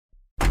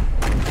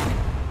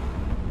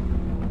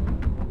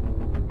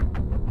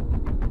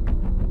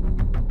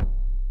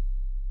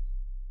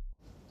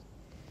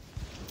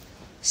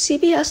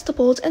CBS The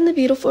Bold and the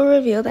Beautiful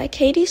revealed that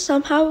Katie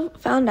somehow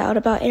found out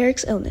about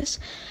Eric's illness.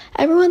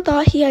 Everyone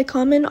thought he had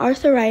common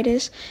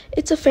arthritis.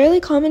 It's a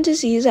fairly common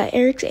disease at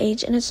Eric's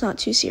age and it's not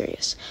too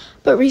serious.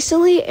 But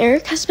recently,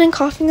 Eric has been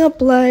coughing up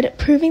blood,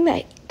 proving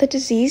that the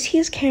disease he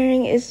is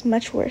carrying is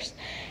much worse.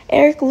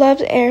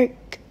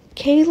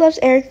 Katie loves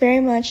Eric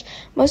very much.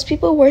 Most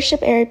people worship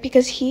Eric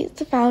because he is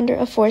the founder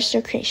of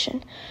Forrester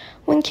Creation.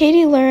 When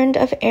Katie learned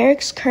of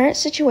Eric's current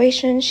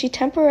situation, she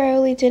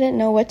temporarily didn't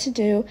know what to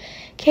do.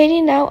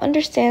 Katie now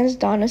understands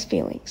Donna's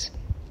feelings.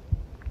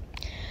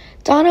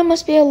 Donna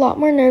must be a lot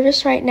more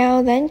nervous right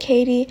now than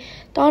Katie.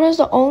 Donna's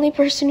the only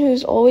person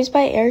who's always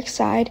by Eric's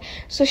side,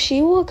 so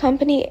she will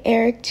accompany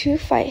Eric to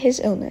fight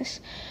his illness,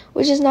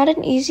 which is not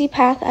an easy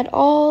path at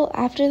all.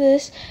 After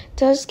this,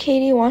 does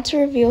Katie want to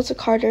reveal to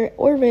Carter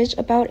or Ridge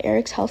about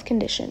Eric's health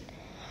condition?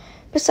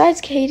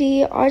 Besides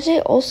Katie,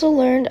 RJ also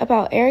learned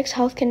about Eric's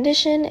health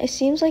condition. It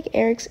seems like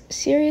Eric's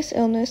serious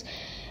illness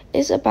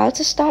is about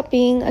to stop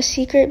being a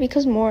secret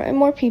because more and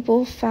more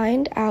people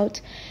find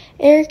out.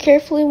 Eric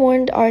carefully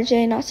warned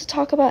RJ not to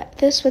talk about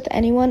this with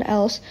anyone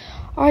else.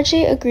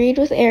 RJ agreed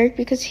with Eric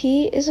because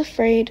he is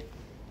afraid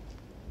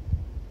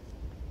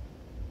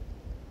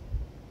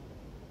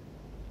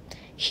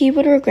he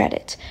would regret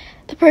it.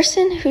 The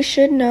person who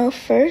should know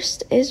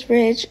first is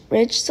Ridge.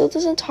 Ridge still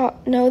doesn't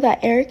know that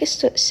Eric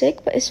is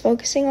sick, but is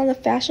focusing on the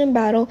fashion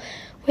battle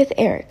with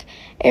Eric.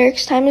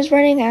 Eric's time is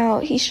running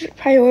out. He should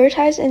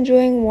prioritize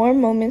enjoying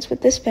warm moments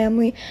with this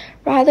family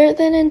rather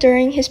than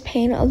enduring his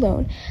pain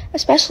alone,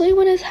 especially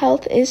when his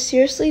health is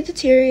seriously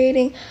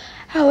deteriorating.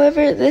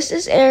 However, this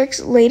is Eric's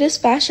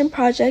latest fashion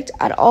project.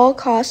 At all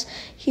costs,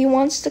 he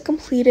wants to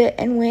complete it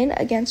and win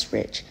against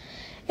Ridge.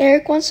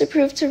 Eric wants to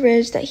prove to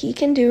Ridge that he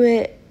can do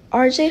it.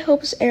 RJ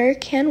hopes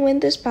Eric can win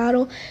this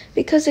battle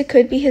because it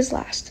could be his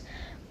last.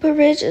 But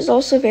Ridge is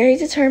also very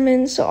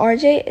determined, so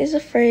RJ is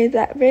afraid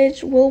that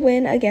Ridge will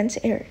win against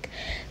Eric,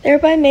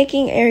 thereby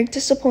making Eric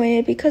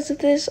disappointed. Because of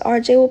this,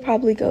 RJ will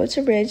probably go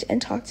to Ridge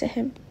and talk to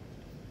him.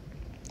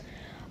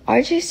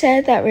 RJ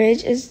said that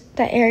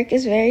Eric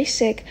is very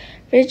sick.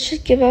 Ridge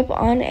should give up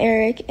on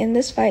Eric in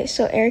this fight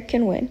so Eric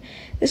can win.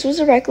 This was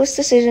a reckless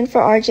decision for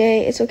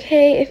RJ. It's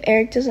okay if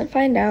Eric doesn't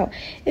find out.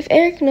 If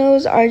Eric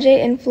knows RJ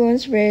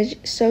influenced Ridge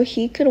so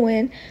he could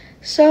win,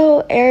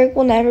 so Eric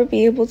will never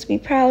be able to be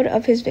proud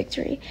of his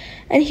victory.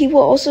 And he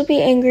will also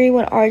be angry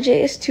when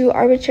RJ is too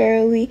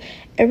arbitrarily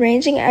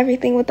arranging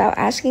everything without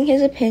asking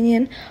his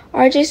opinion.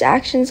 RJ's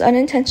actions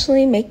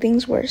unintentionally make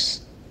things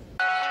worse.